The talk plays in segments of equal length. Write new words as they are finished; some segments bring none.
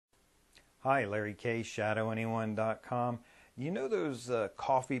Hi, Larry K, ShadowAnyone.com. You know those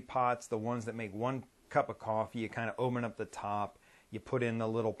coffee pots, the ones that make 1 cup of coffee? You kind of open up the top, you put in the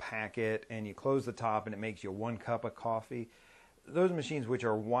little packet, and you close the top, and it makes you 1 cup of coffee. Those machines, which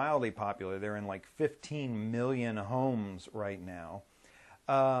are wildly popular, they're in like 15 million homes right now.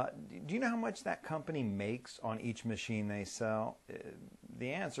 Do you know how much that company makes on each machine they sell?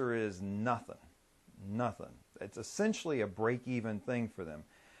 The answer is nothing. Nothing. It's essentially a break-even thing for them.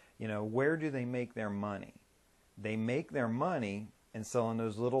 You know, where do they make their money? They make their money in selling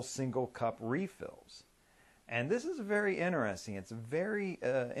those little single cup refills. And this is very interesting. It's a very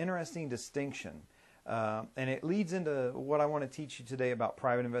interesting distinction. And it leads into what I want to teach you today about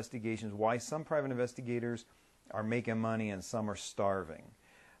private investigations, why some private investigators are making money and some are starving.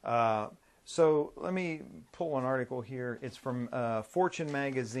 So let me pull an article here. It's from Fortune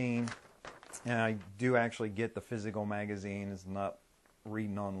magazine, and I do actually get the physical magazine. It's not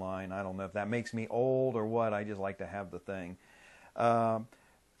reading online. I don't know if that makes me old or what. I just like to have the thing.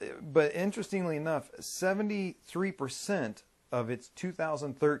 But interestingly enough, 73% of its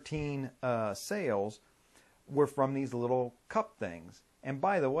 2013 sales were from these little cup things. And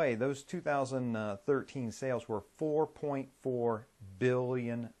by the way, those 2013 sales were $4.4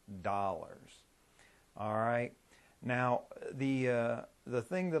 billion. All right. Now, the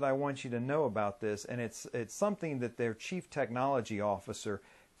thing that I want you to know about this, and it's something that their chief technology officer,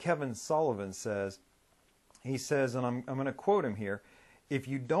 Kevin Sullivan, says. He says, and I'm going to quote him here, "If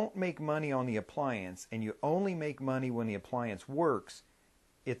you don't make money on the appliance and you only make money when the appliance works,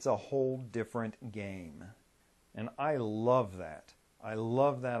 it's a whole different game." And I love that. I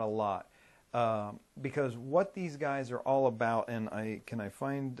love that a lot. Because what these guys are all about, and can I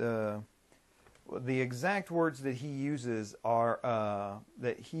find the exact words that he uses are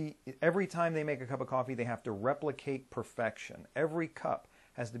that every time they make a cup of coffee, they have to replicate perfection. Every cup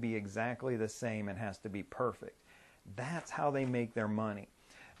has to be exactly the same and has to be perfect. That's how they make their money.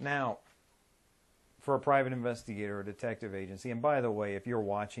 Now, for a private investigator or detective agency, and by the way, if you're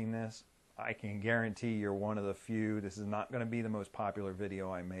watching this, I can guarantee you're one of the few. This is not going to be the most popular video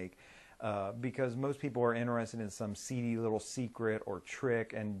I make. Because most people are interested in some seedy little secret or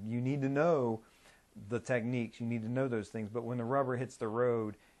trick, and you need to know the techniques, you need to know those things. But when the rubber hits the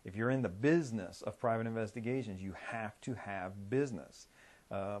road, if you're in the business of private investigations, you have to have business.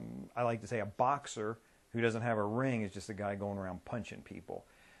 I like to say a boxer who doesn't have a ring is just a guy going around punching people.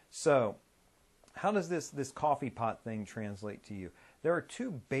 So how does this coffee pot thing translate to you? There are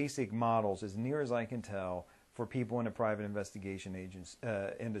 2 basic models, as near as I can tell, for people in the private investigation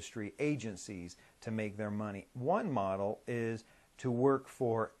industry, agencies, to make their money. One model is to work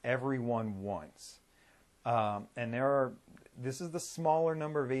for everyone once. And this is the smaller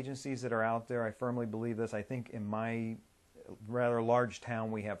number of agencies that are out there. I firmly believe this. I think in my rather large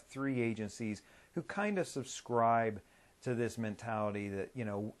town we have 3 agencies who kind of subscribe to this mentality that, you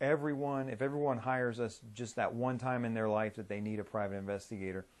know, if everyone hires us just that one time in their life that they need a private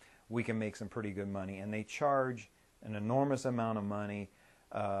investigator, we can make some pretty good money. And they charge an enormous amount of money.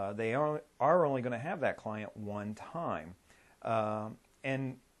 They are only going to have that client one time.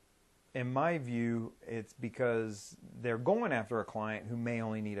 And in my view, it's because they're going after a client who may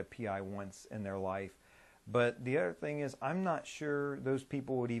only need a PI once in their life. But the other thing is, I'm not sure those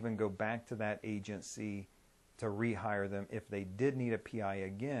people would even go back to that agency to rehire them if they did need a PI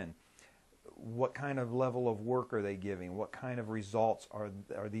again. What kind of level of work are they giving? What kind of results are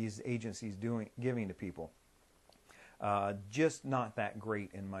these agencies giving to people? Just not that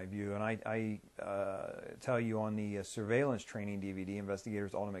great in my view. And I tell you on the surveillance training DVD,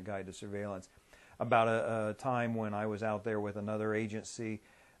 Investigator's Ultimate Guide to Surveillance, about a time when I was out there with another agency.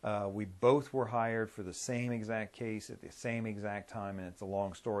 We both were hired for the same exact case at the same exact time, and it's a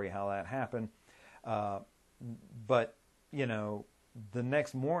long story how that happened. But, you know, the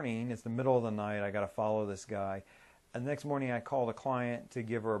next morning, it's the middle of the night, I got to follow this guy. And the next morning I called a client to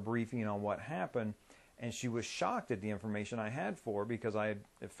give her a briefing on what happened, and she was shocked at the information I had for her because I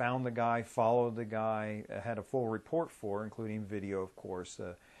had found the guy, followed the guy, had a full report for her, including video, of course,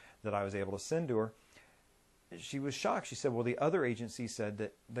 that I was able to send to her. She was shocked. She said, well, the other agency said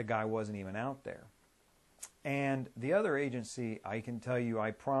that the guy wasn't even out there. And the other agency, I can tell you, I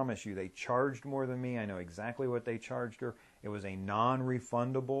promise you, they charged more than me. I know exactly what they charged her. It was a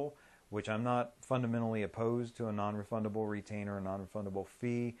non-refundable, which I'm not fundamentally opposed to a non-refundable retainer, a non-refundable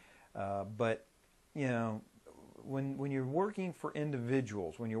fee. But, you know, when you're working for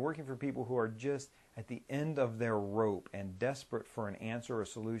individuals, when you're working for people who are just at the end of their rope and desperate for an answer or a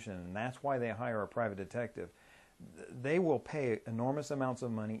solution, and that's why they hire a private detective, they will pay enormous amounts of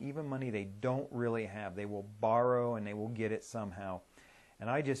money, even money they don't really have. They will borrow and they will get it somehow. And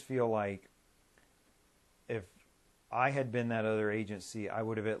I just feel like if I had been that other agency, I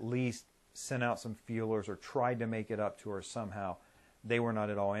would have at least sent out some feelers or tried to make it up to her somehow. They were not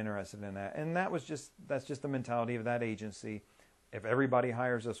at all interested in that. And that's just the mentality of that agency. If everybody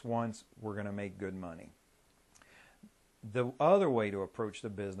hires us once, we're going to make good money. The other way to approach the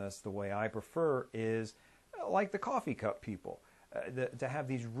business, the way I prefer, is like the coffee cup people. To have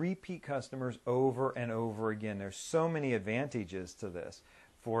these repeat customers over and over again. There's so many advantages to this.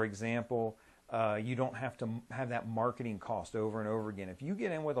 For example, you don't have to have that marketing cost over and over again. If you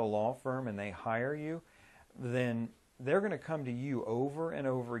get in with a law firm and they hire you, then they're going to come to you over and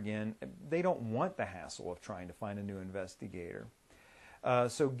over again. They don't want the hassle of trying to find a new investigator.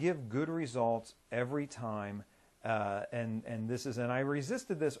 So give good results every time. And I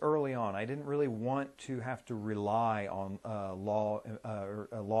resisted this early on. I didn't really want to have to rely on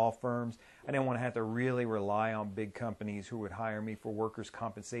law firms. I didn't want to have to really rely on big companies who would hire me for workers'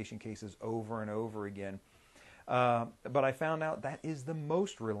 compensation cases over and over again. But I found out that is the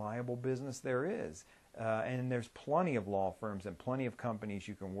most reliable business there is. And there's plenty of law firms and plenty of companies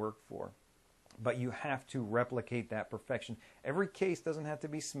you can work for. But you have to replicate that perfection. Every case doesn't have to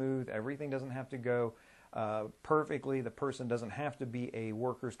be smooth. Everything doesn't have to go perfectly. The person doesn't have to be a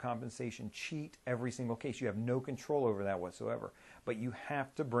workers' compensation cheat every single case. You have no control over that whatsoever. But you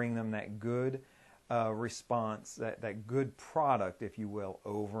have to bring them that good response, that good product, if you will,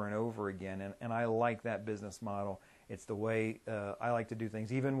 over and over again. And I like that business model. It's the way I like to do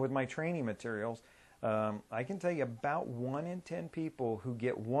things. Even with my training materials, I can tell you about 1 in 10 people who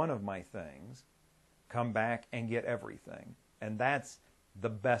get one of my things come back and get everything. And that's the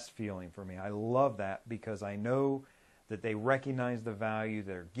best feeling for me. I love that because I know that they recognize the value,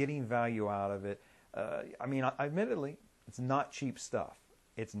 they're getting value out of it. Admittedly, it's not cheap stuff.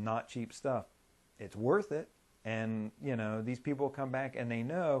 It's not cheap stuff. It's worth it. And, these people come back and they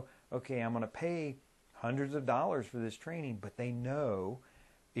know, okay, I'm going to pay hundreds of dollars for this training, but they know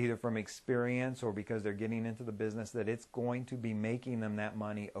either from experience or because they're getting into the business that it's going to be making them that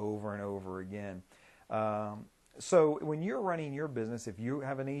money over and over again. So when you're running your business, if you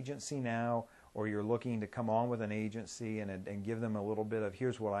have an agency now or you're looking to come on with an agency and give them a little bit of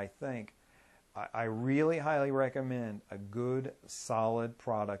here's what I think, I really highly recommend a good, solid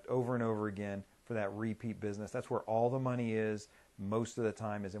product over and over again for that repeat business. That's where all the money is most of the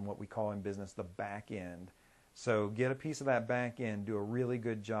time, is in what we call in business the back end. So get a piece of that back end, do a really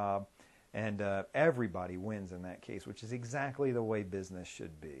good job, and everybody wins in that case, which is exactly the way business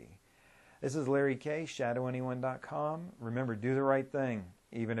should be. This is Larry K, shadowanyone.com. Remember, do the right thing,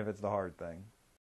 even if it's the hard thing.